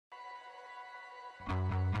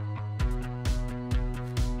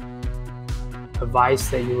advice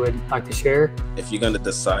that you would like to share? If you're going to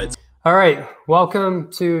decide. All right,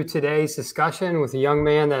 welcome to today's discussion with a young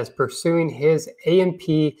man that is pursuing his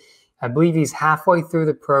A&P. I believe he's halfway through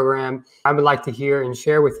the program. I would like to hear and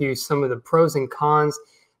share with you some of the pros and cons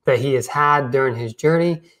that he has had during his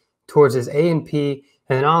journey towards his A&P,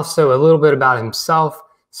 and then also a little bit about himself.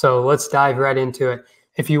 So let's dive right into it.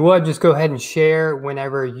 If you would, just go ahead and share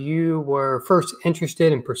whenever you were first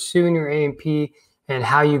interested in pursuing your A&P and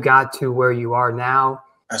how you got to where you are now.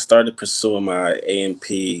 I started pursuing my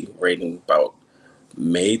A&P rating about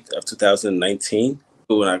May of 2019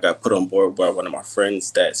 when I got put on board by one of my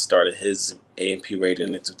friends that started his A&P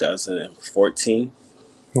rating in 2014.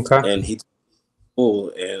 Okay. And he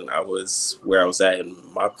cool, and I was where I was at in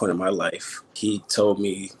my point in my life. He told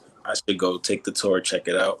me I should go take the tour, check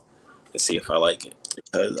it out, and see if I like it.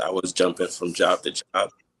 Because I was jumping from job to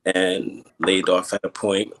job and laid off at a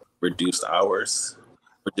point, reduced hours,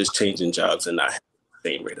 or just changing jobs and not having the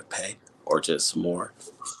same rate of pay or just more.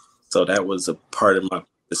 So that was a part of my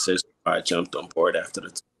decision. I jumped on board after the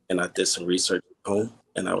tour, and I did some research at home,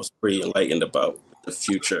 and I was pretty enlightened about the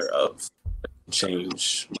future of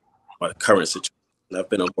change my current situation. And I've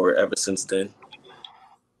been on board ever since then.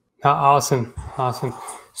 Awesome. Awesome.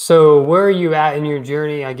 So where are you at in your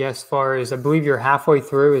journey, I guess, far as I believe you're halfway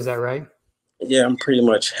through, is that right? Yeah, I'm pretty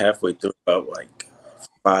much halfway through, about like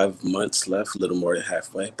 5 months left, a little more than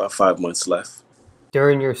halfway, about 5 months left.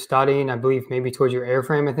 During your studying, I believe maybe towards your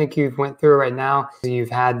airframe, I think you've went through right now, you've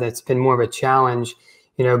had that's been more of a challenge,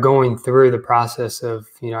 going through the process of,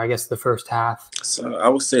 I guess the first half. So I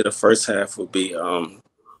would say the first half would be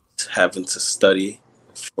having to study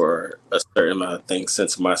for a certain amount of things,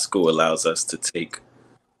 since my school allows us to take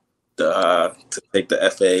the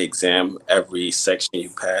FAA exam every section you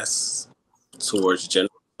pass towards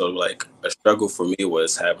general. So like a struggle for me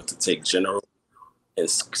was having to take general and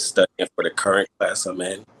studying for the current class I'm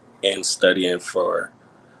in and studying for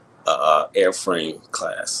airframe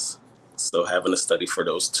class. So having to study for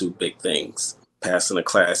those two big things, passing the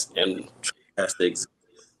class and pass the exam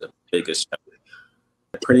is the biggest challenge.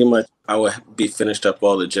 Pretty much I would be finished up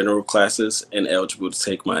all the general classes and eligible to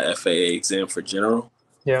take my FAA exam for general.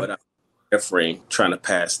 Yeah. But I'm airframe trying to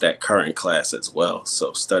pass that current class as well.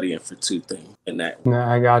 So studying for two things in that.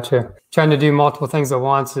 Yeah, I gotcha. Trying to do multiple things at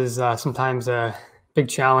once is sometimes a big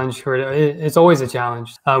challenge, or it's always a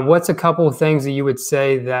challenge. What's a couple of things that you would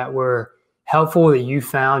say that were helpful that you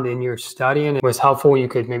found in your studying? It was helpful you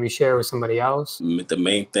could maybe share with somebody else? The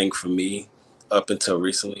main thing for me up until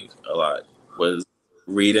recently a lot was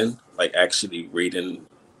reading, like actually reading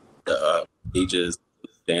the pages,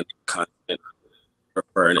 understanding content,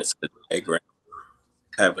 referring it to the diagram,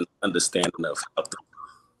 having an understanding of how to,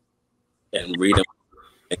 and reading,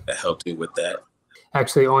 I think that helped me with that.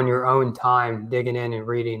 Actually on your own time, digging in and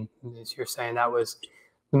reading, as you're saying, that was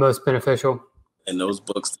the most beneficial. And those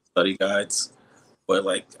books, the study guides, but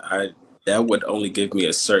like that would only give me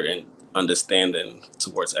a certain understanding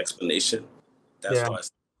towards explanation. That's why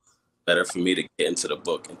it's better for me to get into the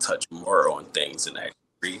book and touch more on things and actually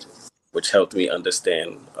read, which helped me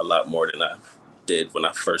understand a lot more than I did when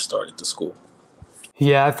I first started the school.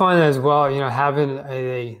 Yeah, I find that as well, having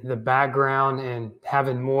the background and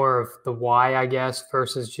having more of the why, I guess,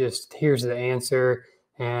 versus just here's the answer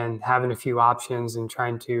and having a few options and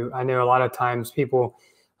trying to, I know a lot of times people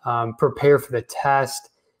prepare for the test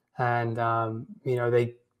and,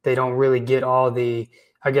 they don't really get all the,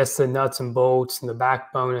 I guess, the nuts and bolts and the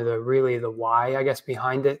backbone of the why, I guess,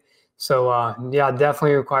 behind it. So yeah, it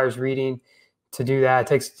definitely requires reading to do that. It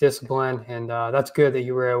takes discipline, and that's good that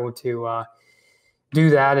you were able to do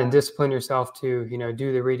that and discipline yourself to,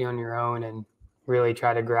 do the reading on your own and really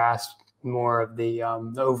try to grasp more of the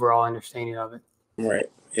overall understanding of it. Right.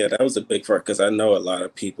 Yeah, that was a big part, because I know a lot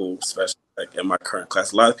of people, especially like in my current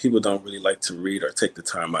class, a lot of people don't really like to read or take the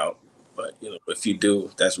time out. But, if you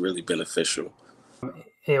do, that's really beneficial.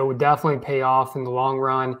 It will definitely pay off in the long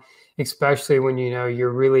run, especially when,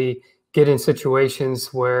 you're really get in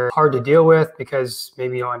situations where it's hard to deal with because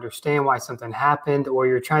maybe you don't understand why something happened, or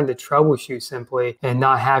you're trying to troubleshoot simply, and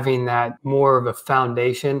not having that more of a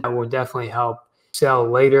foundation that will definitely help sell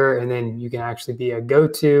later. And then you can actually be a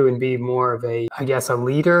go-to and be more of a, I guess, a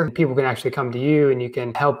leader. People can actually come to you and you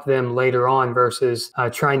can help them later on versus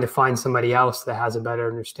trying to find somebody else that has a better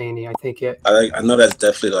understanding. I think I know that's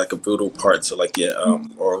definitely like a brutal part. So like,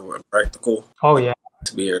 oral and practical. Oh yeah.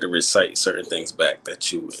 To be able to recite certain things back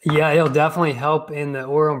that you. Yeah, it'll definitely help in the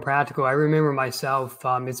oral and practical. I remember myself,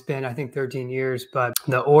 it's been, I think 13 years, but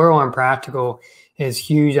the oral and practical is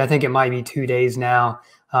huge. I think it might be 2 days now.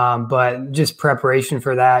 But just preparation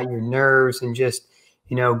for that, your nerves, and just,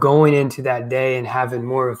 going into that day and having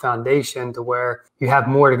more of a foundation to where you have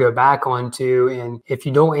more to go back onto. And if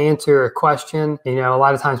you don't answer a question, a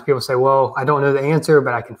lot of times people say, well, I don't know the answer,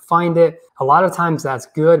 but I can find it. A lot of times that's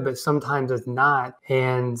good, but sometimes it's not.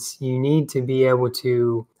 And you need to be able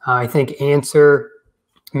to, I think, answer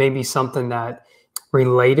maybe something that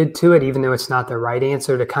related to it, even though it's not the right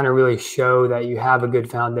answer, to kind of really show that you have a good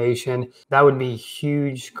foundation. That would be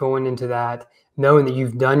huge going into that, knowing that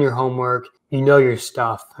you've done your homework, you know your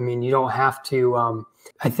stuff. I mean, you don't have to,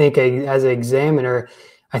 I think as an examiner,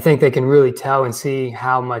 I think they can really tell and see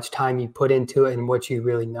how much time you put into it and what you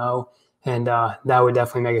really know. And that would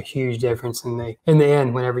definitely make a huge difference in the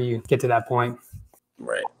end whenever you get to that point.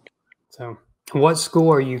 Right. So what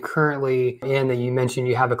school are you currently in that you mentioned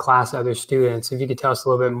you have a class of other students? If you could tell us a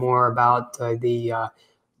little bit more about the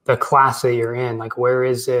class that you're in, like where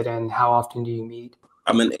is it and how often do you meet?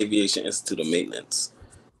 I'm in Aviation Institute of Maintenance.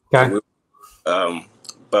 Okay.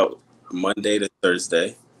 About Monday to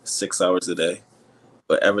Thursday, 6 hours a day.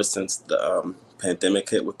 But ever since the pandemic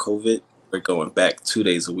hit with COVID, we're going back 2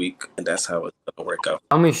 days a week, and that's how it's going to work out.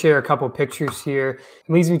 Let me share a couple of pictures here.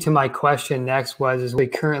 It leads me to my question next is what you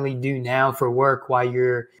currently do now for work while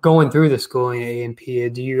you're going through the schooling at A&P?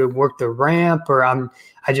 Do you work the ramp, or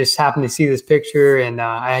I just happened to see this picture and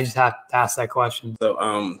I just have to ask that question.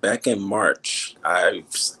 So back in March, I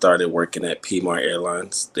started working at Piedmont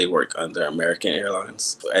Airlines. They work under American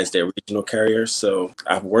Airlines as their regional carrier. So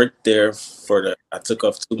I've worked there I took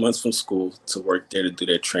off 2 months from school to work there to do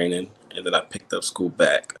their training. And then I picked up school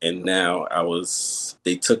back. And now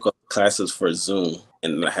they took up classes for Zoom.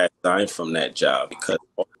 And I had resigned from that job because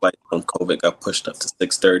all flights from COVID got pushed up to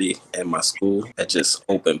 6:30, and my school had just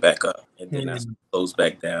opened back up. And then that's closed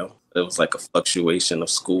back down. It was like a fluctuation of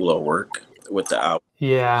school or work with the hours.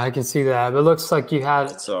 Yeah, I can see that. But it looks like you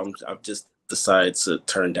had. So I've just decided to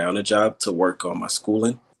turn down a job to work on my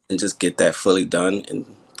schooling and just get that fully done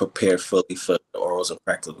and prepare fully for the orals and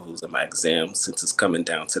practicals and my exams, since it's coming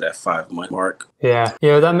down to that 5-month mark. Yeah,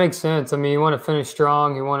 that makes sense. I mean, you want to finish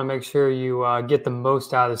strong. You want to make sure you get the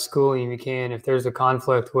most out of schooling you can. If there's a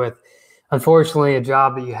conflict with, unfortunately, a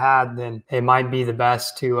job that you had, then it might be the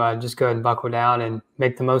best to just go ahead and buckle down and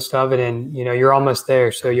make the most of it. And, you're almost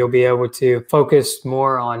there. So you'll be able to focus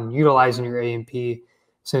more on utilizing your A&P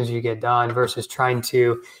as soon as you get done versus trying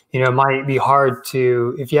to, it might be hard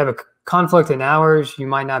to, if you have a conflict in hours, you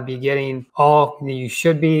might not be getting all that you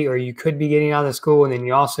should be, or you could be getting out of school. And then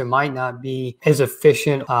you also might not be as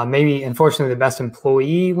efficient, maybe unfortunately the best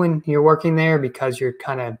employee when you're working there, because you're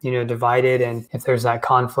kind of, divided. And if there's that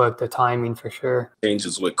conflict, the timing for sure.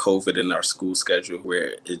 Changes with COVID in our school schedule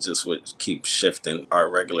where it just would keep shifting our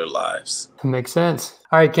regular lives. That makes sense.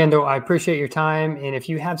 All right, Kendall, I appreciate your time. And if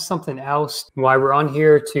you have something else while we're on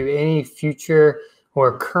here to any future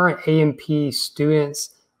or current A&P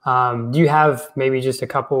students, do you have maybe just a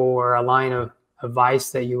couple or a line of advice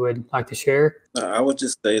that you would like to share? I would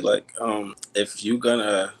just say, if you're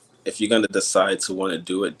gonna decide to want to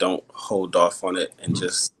do it, don't hold off on it and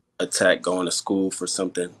just attack going to school for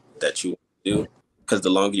something that you want to do. Because the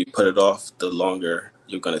longer you put it off, the longer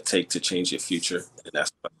you're gonna take to change your future. And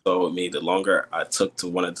that's what I saw with me. The longer I took to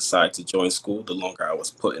want to decide to join school, the longer I was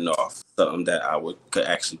putting off something that I could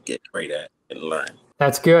actually get great at and learn.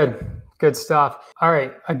 That's good. Good stuff. All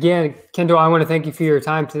right. Again, Kendall, I want to thank you for your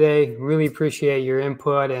time today. Really appreciate your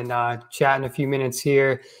input and chatting a few minutes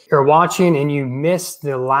here. If you're watching and you missed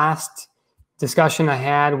the last discussion I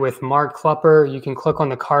had with Mark Klepper, you can click on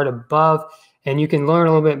the card above and you can learn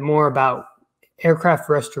a little bit more about aircraft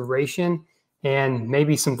restoration and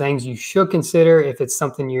maybe some things you should consider if it's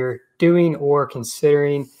something you're doing or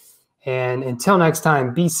considering. And until next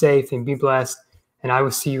time, be safe and be blessed. And I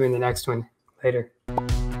will see you in the next one. Later.